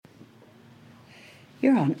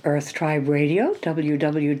You're on Earth Tribe Radio,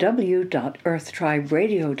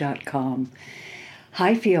 www.earthtriberadio.com.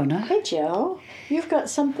 Hi, Fiona. Hey, Jill. You've got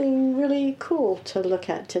something really cool to look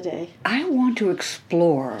at today. I want to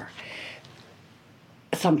explore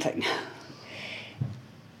something.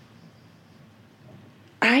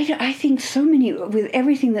 I think so many, with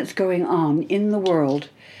everything that's going on in the world,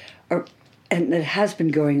 and that has been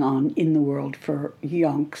going on in the world for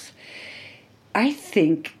yonks, I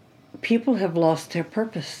think people have lost their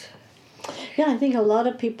purpose. Yeah, I think a lot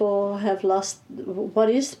of people have lost what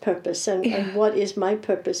is purpose and what is my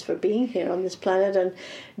purpose for being here on this planet, and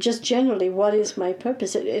just generally what is my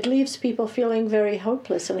purpose. It leaves people feeling very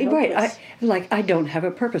hopeless and helpless. Right, I don't have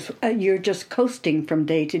a purpose. You're just coasting from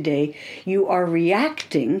day to day. You are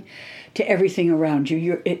reacting to everything around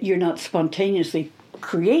you. You're not spontaneously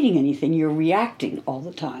creating anything. You're reacting all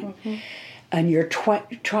the time. Mm-hmm. And you're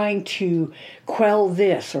trying to quell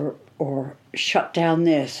this or shut down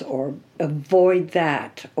this or avoid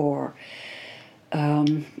that when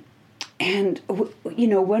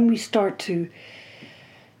we start to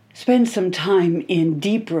spend some time in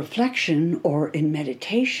deep reflection or in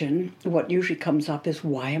meditation, what usually comes up is,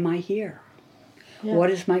 why am I here? Yeah. What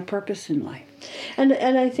is my purpose in life? And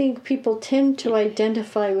I think people tend to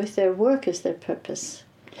identify with their work as their purpose.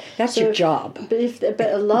 That's your job. But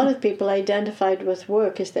a lot of people identified with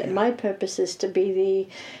work is that my purpose is to be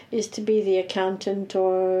the accountant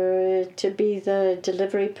or to be the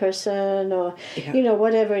delivery person or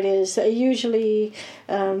whatever it is. Usually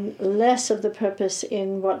less of the purpose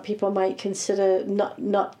in what people might consider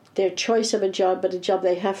not their choice of a job, but a job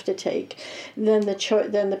they have to take, than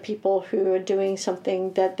the people who are doing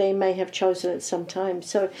something that they may have chosen at some time.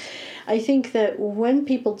 So I think that when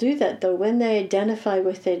people do that, though, when they identify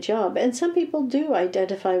with their job, and some people do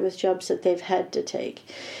identify with jobs that they've had to take,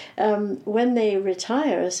 when they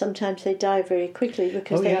retire, sometimes they die very quickly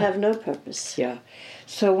because they have no purpose. Yeah.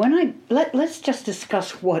 So let's just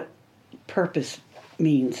discuss what purpose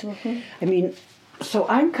means. Mm-hmm. I mean, so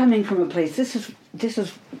I'm coming from a place, this is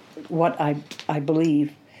what I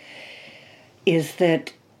believe, is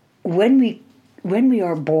that when we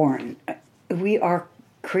are born, we are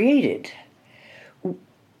created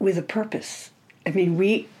with a purpose. I mean,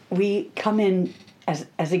 we come in as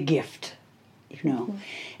a gift, mm-hmm.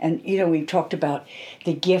 And we've talked about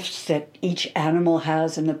the gifts that each animal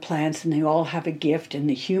has and the plants, and they all have a gift, and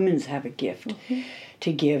the humans have a gift mm-hmm.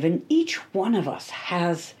 to give, and each one of us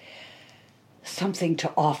has something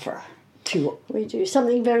to offer. We do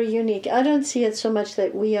something very unique. I don't see it so much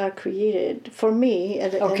that we are created. For me,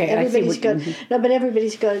 and everybody's but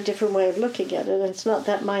everybody's got a different way of looking at it, and it's not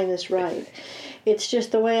that mine is right. It's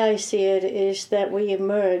just the way I see it is that we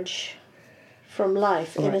emerge from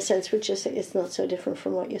life in a sense, which is not so different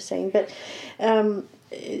from what you're saying. But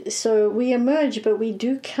so we emerge, but we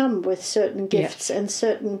do come with certain gifts and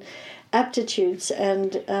certain aptitudes,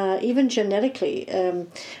 and even genetically.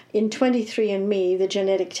 In 23andMe, the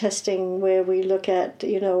genetic testing where we look at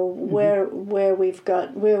mm-hmm. where we've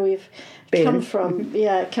come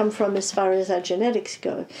from as far as our genetics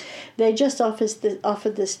go, they just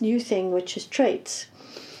offered this new thing, which is traits.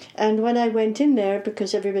 And when I went in there,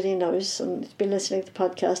 because everybody knows and has been listening to the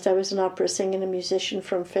podcast, I was an opera singer and a musician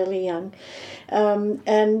from fairly young,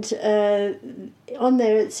 and on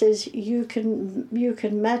there it says you can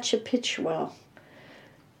match a pitch well.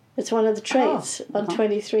 It's one of the traits on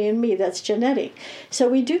 23andMe. That's genetic. So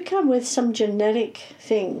we do come with some genetic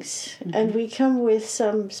things, mm-hmm. and we come with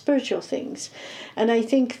some spiritual things. And I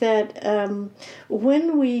think that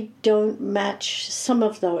when we don't match some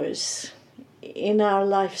of those in our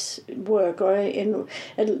life's work or in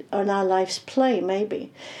our life's play,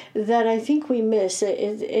 maybe, that I think we miss.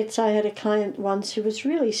 I had a client once who was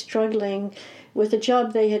really struggling with a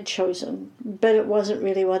job they had chosen, but it wasn't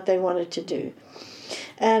really what they wanted to do.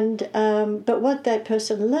 And but what that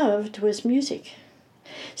person loved was music.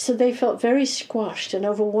 So they felt very squashed and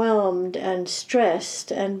overwhelmed and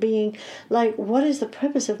stressed and being like, what is the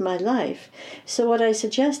purpose of my life? So what I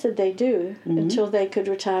suggested they do mm-hmm. until they could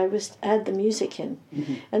retire was add the music in.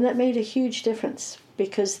 Mm-hmm. And that made a huge difference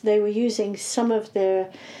because they were using some of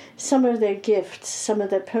their gifts, some of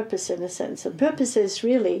their purpose in a sense. The purpose is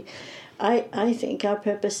really, I think our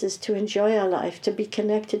purpose is to enjoy our life, to be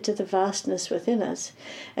connected to the vastness within us,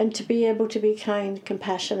 and to be able to be kind,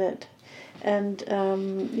 compassionate, and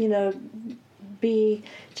be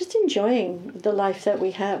just enjoying the life that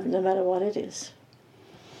we have, no matter what it is.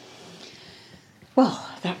 Well,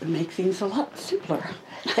 that would make things a lot simpler.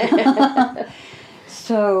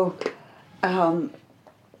 So, let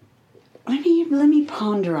me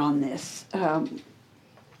ponder on this.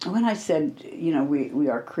 when I said, we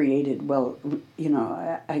are created, well,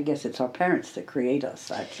 I guess it's our parents that create us,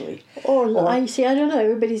 actually. Or I don't know,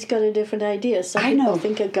 everybody's got a different idea. Some people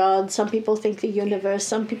think of God, some people think the universe,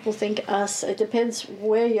 some people think us. It depends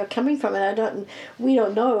where you're coming from, and we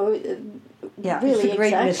don't know really it's a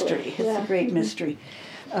great exactly. mystery. It's a great mystery.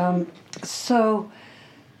 So,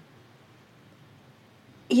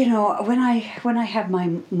 when I have my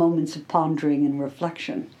moments of pondering and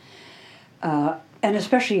reflection, and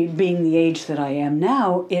especially being the age that I am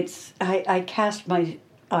now, I cast my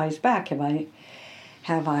eyes back.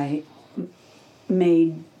 Have I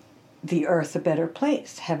made the earth a better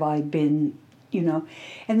place? Have I been,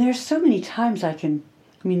 and there's so many times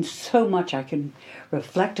so much I can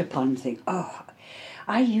reflect upon and think, oh,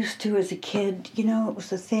 I used to as a kid, it was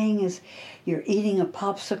the thing is you're eating a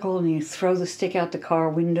popsicle and you throw the stick out the car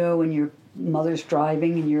window and your mother's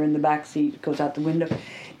driving and you're in the back seat, it goes out the window.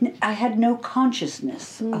 I had no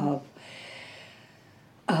consciousness of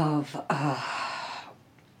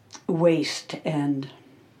waste and...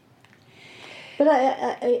 But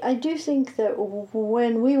I do think that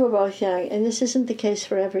when we were both young, and this isn't the case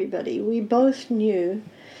for everybody, we both knew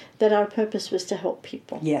that our purpose was to help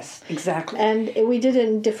people. Yes, exactly. And we did it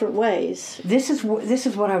in different ways. This is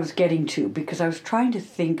what I was getting to, because I was trying to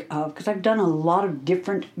think of, because I've done a lot of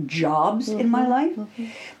different jobs in my life,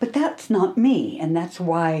 but that's not me, and that's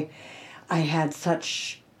why I had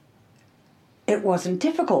it wasn't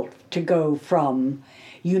difficult to go from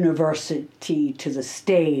university to the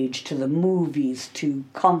stage, to the movies, to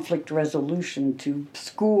conflict resolution, to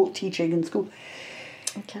teaching in school.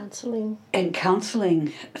 And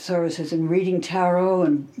counseling services and reading tarot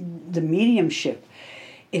and the mediumship.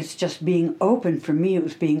 It's just being open. For me, it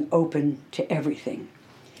was being open to everything.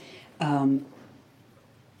 And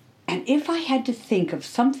if I had to think of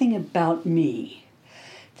something about me,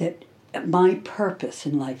 that my purpose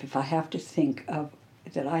in life, if I have to think of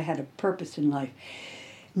that I had a purpose in life,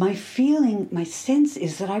 my sense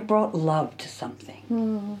is that I brought love to something.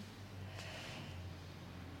 Mm.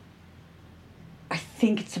 I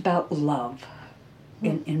think it's about love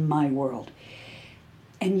in my world.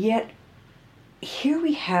 And yet, here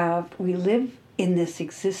we live in this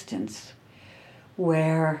existence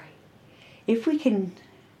where if we can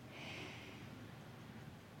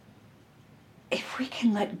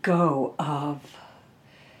let go of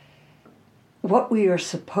what we are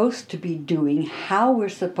supposed to be doing, how we're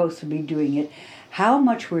supposed to be doing it, how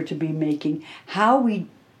much we're to be making, how we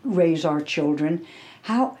raise our children,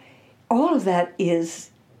 all of that is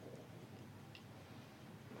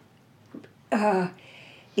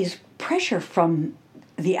pressure from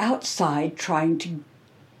the outside trying to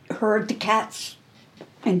herd the cats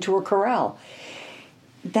into a corral.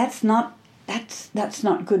 That's not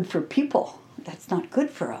good for people. That's not good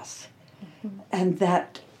for us. Mm-hmm. And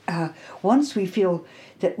that once we feel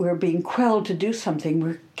that we're being quelled to do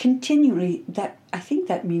something, I think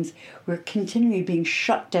that means we're continually being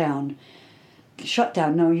shut down.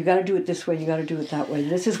 No, you got to do it this way, you got to do it that way.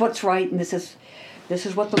 This is what's right, and this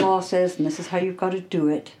is what the law says, and this is how you've got to do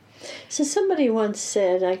it. So somebody once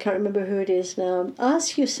said, I can't remember who it is now,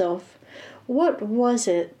 ask yourself, what was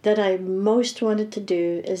it that I most wanted to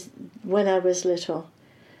do when I was little?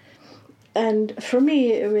 And for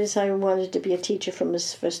me, it was I wanted to be a teacher from the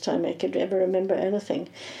first time I could ever remember anything,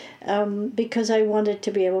 because I wanted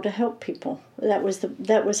to be able to help people. That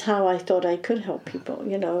was how I thought I could help people.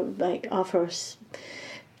 Like offer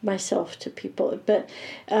myself to people. But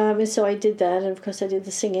and so I did that, and of course I did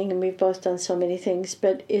the singing, and we've both done so many things.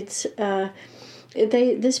 But it's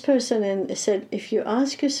this person said, if you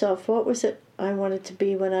ask yourself, what was it I wanted to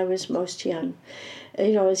be when I was most young?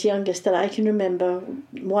 As youngest, that I can remember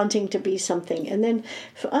wanting to be something. And then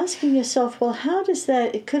for asking yourself, well, how does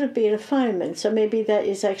that, it could have been a fireman, so maybe that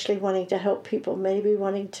is actually wanting to help people, maybe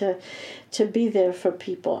wanting to be there for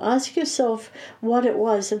people. Ask yourself what it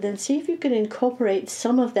was, and then see if you can incorporate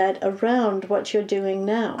some of that around what you're doing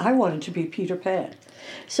now. I wanted to be Peter Pan.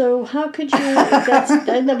 So how could you?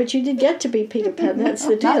 No, but you did get to be Peter Pan. That's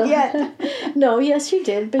the deal. Not yet. No, yes, you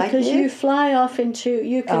did, because you fly off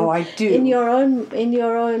into I do. in your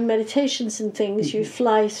own meditations and things. You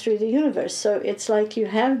fly through the universe, so it's like you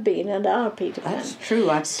have been and are Peter Pan. That's true.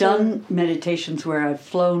 I've done meditations where I've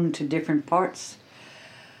flown to different parts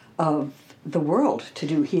of the world to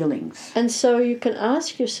do healings. And so you can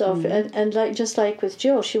ask yourself, and like just like with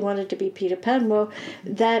Jill, she wanted to be Peter Pan. Well,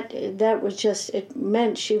 that was just, it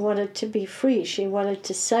meant she wanted to be free. She wanted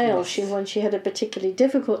to sail. Yes. She had a particularly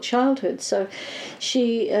difficult childhood, so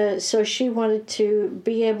she wanted to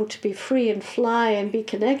be able to be free and fly and be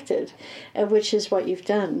connected, which is what you've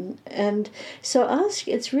done. And so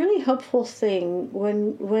it's really helpful thing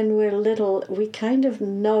when we're little, we kind of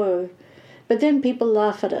know. But then people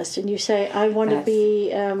laugh at us, and you say, "I want to be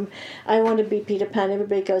Peter Pan."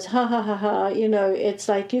 Everybody goes, "Ha ha ha ha!" It's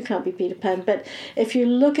like you can't be Peter Pan. But if you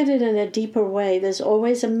look at it in a deeper way, there's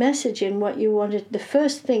always a message in what you wanted. The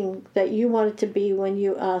first thing that you wanted to be when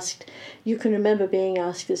you asked, you can remember being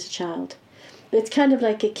asked as a child. It's kind of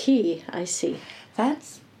like a key. I see.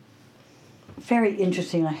 That's very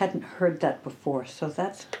interesting. I hadn't heard that before, so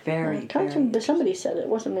that's very. Somebody said it,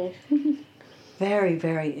 wasn't me. Very,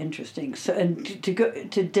 very interesting. So, and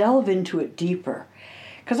to delve into it deeper,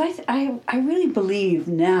 because I really believe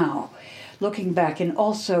now, looking back, and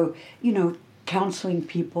also counseling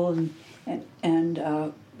people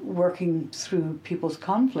and working through people's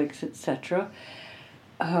conflicts, etc.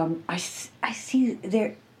 I see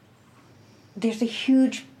there's a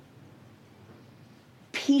huge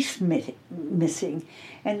piece missing,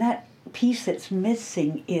 and that piece that's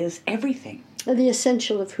missing is everything. The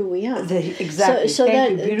essential of who we are. Exactly. So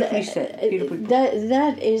Thank you. Beautifully said. Beautifully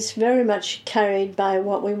that is very much carried by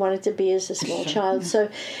what we wanted to be as a small child. So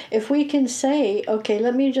if we can say, okay,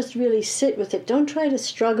 let me just really sit with it. Don't try to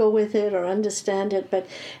struggle with it or understand it, but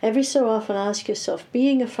every so often ask yourself,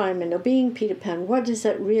 being a fireman or being Peter Pan, what does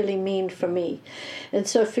that really mean for me? And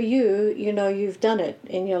so for you, you've done it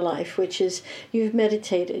in your life, which is you've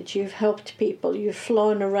meditated, you've helped people, you've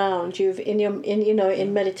flown around, you've in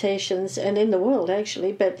meditations and in the world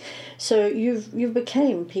actually, but so you've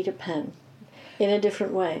became Peter Pan in a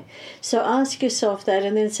different way. So ask yourself that,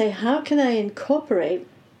 and then say, how can I incorporate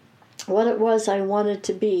what it was I wanted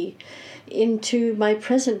to be into my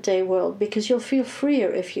present day world? Because you'll feel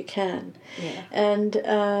freer if you can. Yeah. And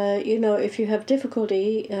if you have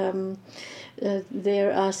difficulty,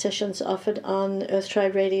 there are sessions offered on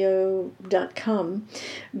earthtriberadio.com,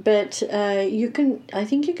 but I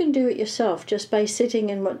think you can do it yourself just by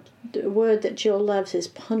sitting, and what the word that Jill loves is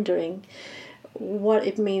pondering what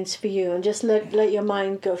it means for you, and just let your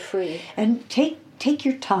mind go free. And take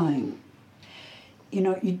your time.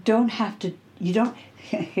 You don't have to,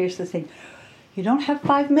 here's the thing, you don't have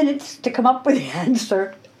 5 minutes to come up with the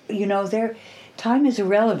answer. Time is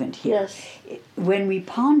irrelevant here. Yes. When we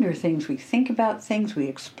ponder things, we think about things, we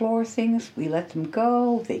explore things, we let them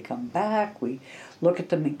go, they come back, we look at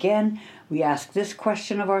them again, we ask this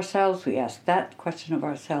question of ourselves, we ask that question of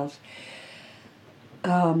ourselves.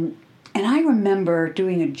 And I remember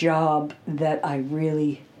doing a job that I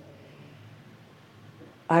really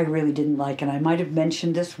didn't like, and I might have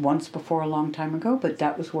mentioned this once before a long time ago, but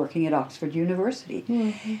that was working at Oxford University.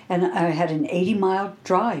 Mm-hmm. And I had an 80-mile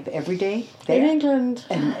drive every day there. In England.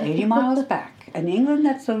 And 80 miles back. In England,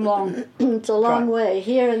 that's a long It's a long way.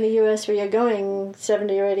 Here in the U.S., where you're going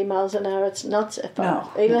 70 or 80 miles an hour, it's not so far. No.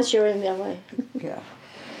 Unless you're in LA. Yeah.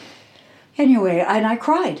 Anyway, and I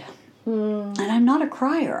cried. And I'm not a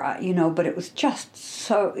crier, but it was just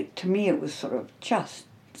so, to me, it was sort of just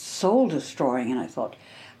soul-destroying, and I thought,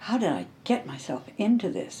 how did I get myself into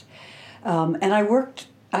this? And I worked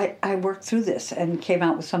through this and came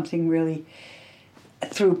out with something really,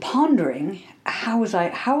 through pondering, how was I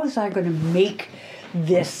going to make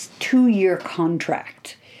this 2-year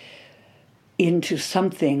contract into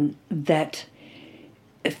something that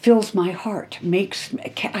fills my heart,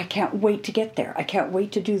 I can't wait to get there. I can't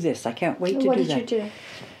wait to do this. I can't wait to do that. What did you do?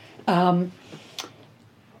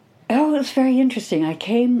 It was very interesting. I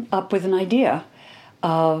came up with an idea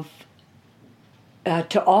of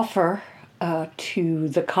to offer to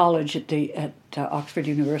the college at Oxford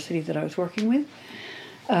University that I was working with,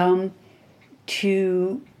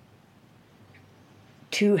 to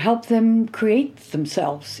help them create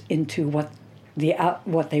themselves into what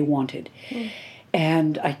they wanted.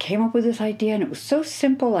 And I came up with this idea, and it was so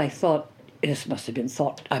simple. I thought, this must have been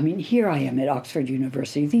thought. I mean, here I am at Oxford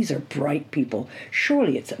University. These are bright people.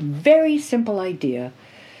 Surely it's a very simple idea.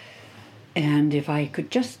 And if I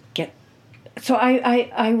could just get... So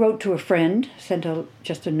I wrote to a friend, sent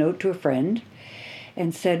just a note to a friend,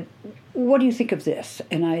 and said, what do you think of this?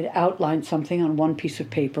 And I'd outlined something on one piece of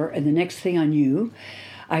paper, and the next thing I knew,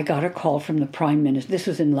 I got a call from the Prime Minister. This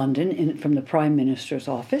was in London, from the Prime Minister's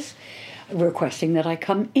office, requesting that I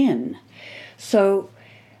come in. So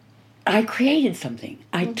I created something.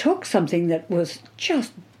 I took something that was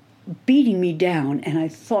just beating me down, and I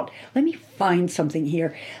thought, let me find something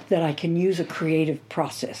here that I can use a creative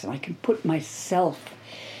process, and I can put myself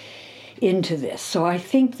into this. So I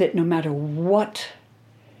think that no matter what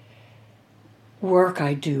work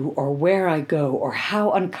I do or where I go or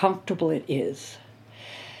how uncomfortable it is,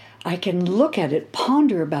 I can look at it,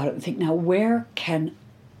 ponder about it, and think, now where can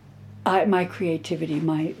my creativity,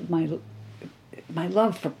 my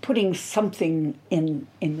love for putting something in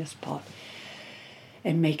this pot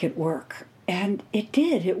and make it work. And it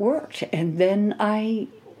did, it worked. And then I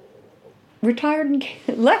retired and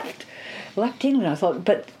left England. I thought,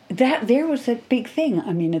 but there was that big thing.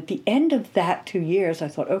 I mean, at the end of that 2 years, I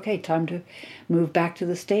thought, okay, time to move back to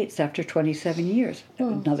the States after 27 years.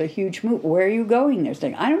 Another huge move. Where are you going? They're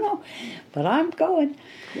saying, I don't know, but I'm going.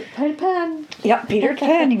 Peter Pan. Yep, Peter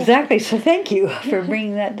Pan, exactly. So thank you for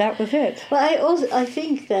bringing that. That was it. Well, I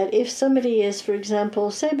think that if somebody is, for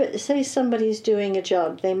example, say somebody's doing a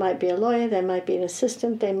job, they might be a lawyer, they might be an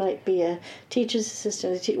assistant, they might be a teacher's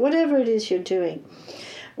assistant, whatever it is you're doing.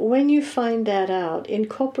 When you find that out,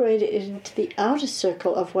 incorporate it into the outer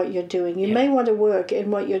circle of what you're doing. You may want to work in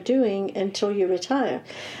what you're doing until you retire,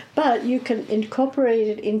 but you can incorporate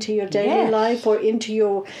it into your daily life or into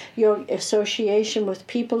your association with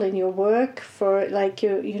people in your work. For like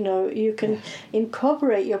you can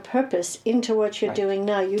incorporate your purpose into what you're doing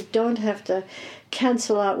now. You don't have to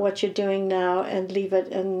cancel out what you're doing now and leave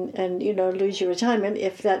it and lose your retirement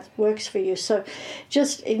if that works for you. So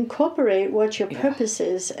just incorporate what your purpose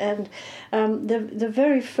is, and the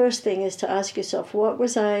very first thing is to ask yourself, what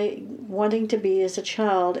was I wanting to be as a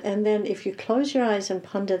child? And then if you close your eyes and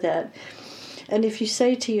ponder that, and if you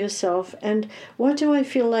say to yourself, and what do I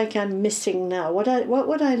feel like I'm missing now? What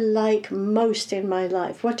would I like most in my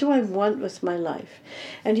life? What do I want with my life?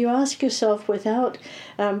 And you ask yourself without,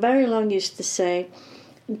 Barry Long used to say,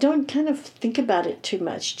 don't kind of think about it too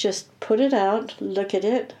much. Just put it out, look at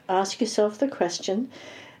it, ask yourself the question.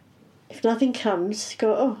 If nothing comes,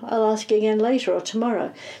 go, I'll ask again later or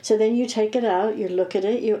tomorrow. So then you take it out, you look at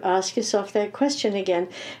it, you ask yourself that question again.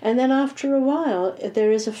 And then after a while,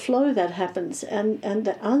 there is a flow that happens and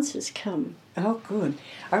the answers come. Oh, good.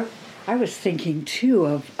 I was thinking, too,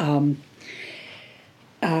 of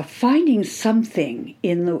finding something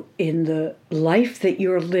in the life that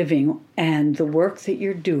you're living and the work that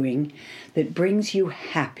you're doing that brings you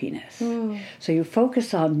happiness. So you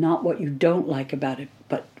focus on not what you don't like about it,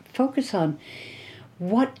 but focus on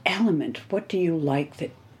what do you like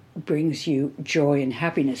that brings you joy and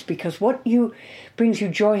happiness, because what brings you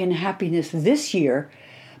joy and happiness this year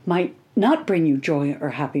might not bring you joy or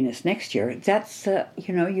happiness next year. That's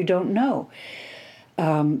you don't know.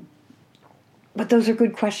 But those are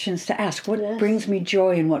good questions to ask. What brings me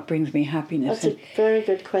joy and what brings me happiness? That's a very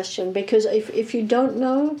good question, because if you don't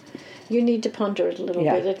know, you need to ponder it a little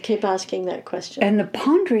bit and keep asking that question. And the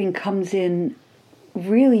pondering comes in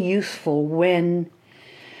really useful when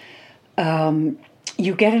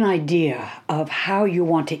you get an idea of how you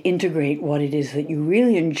want to integrate what it is that you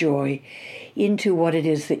really enjoy into what it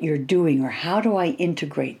is that you're doing, or how do I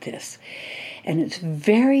integrate this? And it's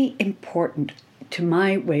very important, to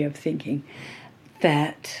my way of thinking,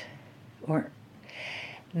 that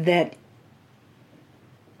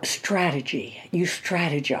strategy, you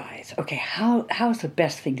strategize. Okay, how's the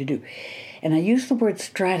best thing to do? And I use the word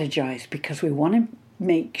strategize because we want to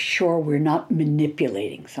make sure we're not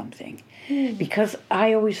manipulating something. Because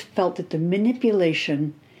I always felt that the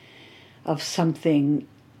manipulation of something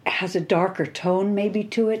has a darker tone maybe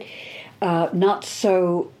to it, not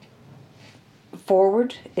so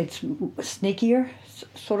forward, it's sneakier.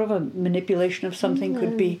 Sort of a manipulation of something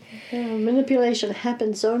could be. Manipulation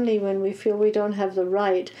happens only when we feel we don't have the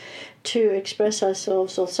right to express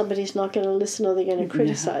ourselves, or somebody's not going to listen, or they're going to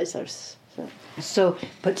criticize us.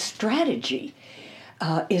 But strategy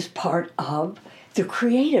is part of the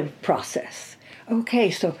creative process. Okay,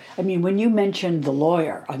 so, I mean, when you mentioned the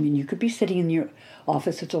lawyer, I mean, you could be sitting in your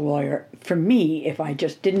office as a lawyer. For me, if I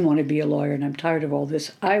just didn't want to be a lawyer and I'm tired of all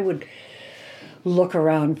this, I would look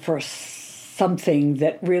around for something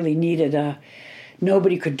that really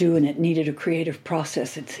nobody could do, and it needed a creative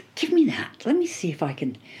process. Give me that. Let me see if I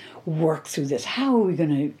can work through this. How are we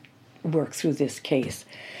going to work through this case?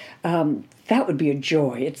 That would be a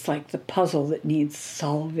joy. It's like the puzzle that needs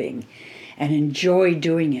solving, and enjoy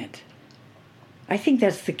doing it. I think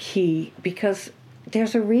that's the key, because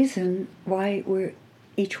there's a reason why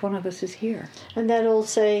each one of us is here. And that old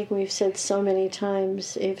saying we've said so many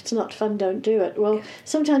times, if it's not fun, don't do it. Well,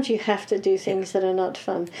 sometimes you have to do things that are not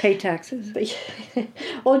fun. Pay taxes.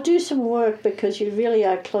 Or do some work because you really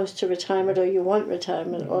are close to retirement, or you want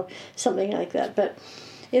retirement, or something like that. But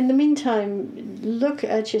in the meantime, look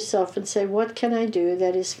at yourself and say, what can I do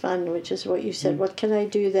that is fun, which is what you said. What can I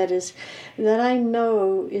do that I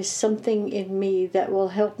know is something in me that will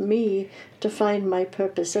help me to find my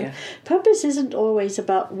purpose. And purpose isn't always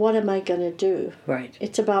about what am I going to do. Right.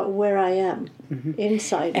 It's about where I am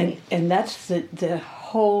inside me. And that's the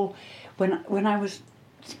whole, when I was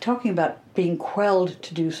talking about being quelled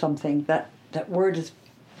to do something, that word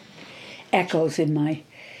echoes in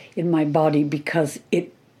my body, because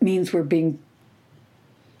it means we're being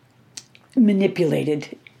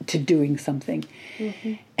manipulated to doing something.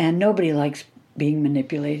 And nobody likes being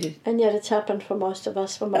manipulated. And yet it's happened for most of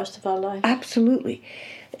us, for most of our life. Absolutely.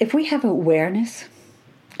 If we have awareness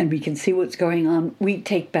and we can see what's going on, we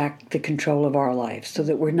take back the control of our lives so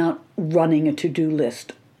that we're not running a to-do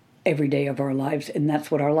list every day of our lives. And that's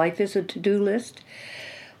what our life is, a to-do list.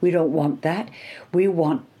 We don't want that. We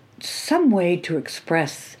want some way to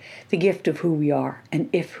express the gift of who we are. And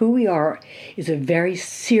if who we are is a very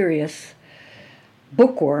serious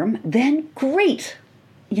bookworm, then great.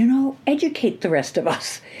 Educate the rest of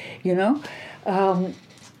us, And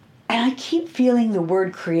I keep feeling the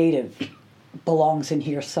word creative belongs in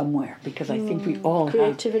here somewhere, because I think we all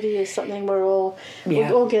creativity is something we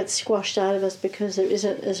all get squashed out of us because there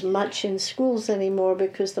isn't as much in schools anymore,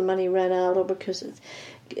 because the money ran out, or because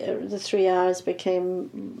the 3 hours became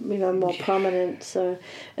more prominent. So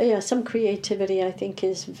some creativity, I think,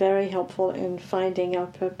 is very helpful in finding our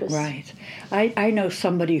purpose. Right. I know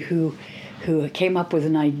somebody who came up with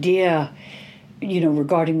an idea,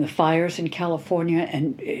 regarding the fires in California,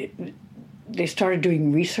 and they started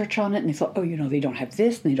doing research on it, and they thought, they don't have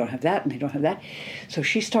this, and they don't have that, and they don't have that. So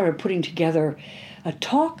she started putting together a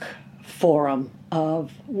talk forum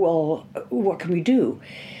of, well, what can we do?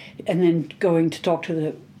 And then going to talk to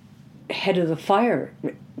the head of the fire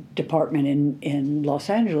department in Los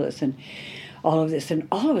Angeles, and all of this. And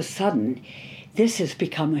all of a sudden, this has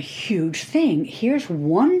become a huge thing. Here's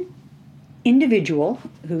one individual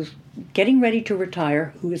who's getting ready to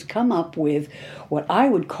retire, who has come up with what I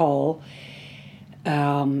would call,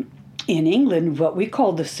 in England, what we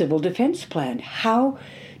call the Civil Defense Plan. How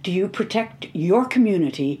do you protect your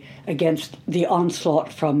community against the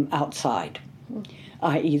onslaught from outside,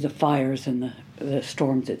 i.e. the fires and the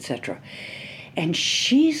storms, etc.? And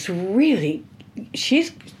she's going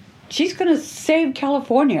to save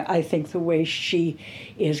California, I think, the way she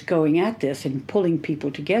is going at this and pulling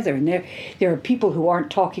people together. And there are people who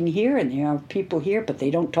aren't talking here, and there are people here, but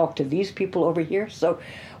they don't talk to these people over here. So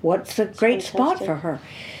what's a great spot for her?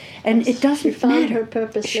 And it doesn't matter. She found her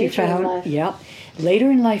purpose later in life.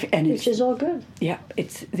 Later in life. Which is all good. Yeah,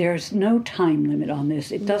 there's no time limit on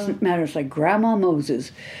this. It doesn't matter. It's like Grandma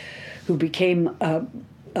Moses, who became a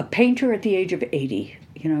painter at the age of 80,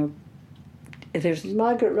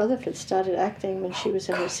 Margaret Rutherford started acting when she was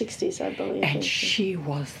in her 60s, I believe. And she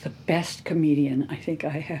was the best comedian I think I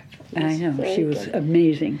have. And I know, she was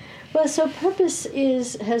amazing. Well, so purpose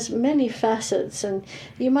has many facets, and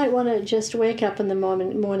you might want to just wake up in the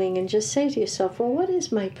morning and just say to yourself, well, what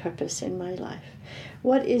is my purpose in my life?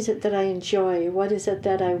 What is it that I enjoy? What is it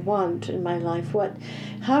that I want in my life?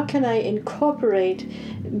 How can I incorporate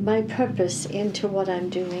my purpose into what I'm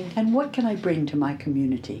doing? And what can I bring to my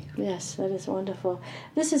community? Yes, that is wonderful.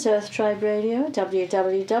 This is Earth Tribe Radio,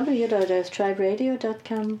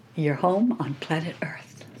 www.earthtriberadio.com. Your home on planet Earth.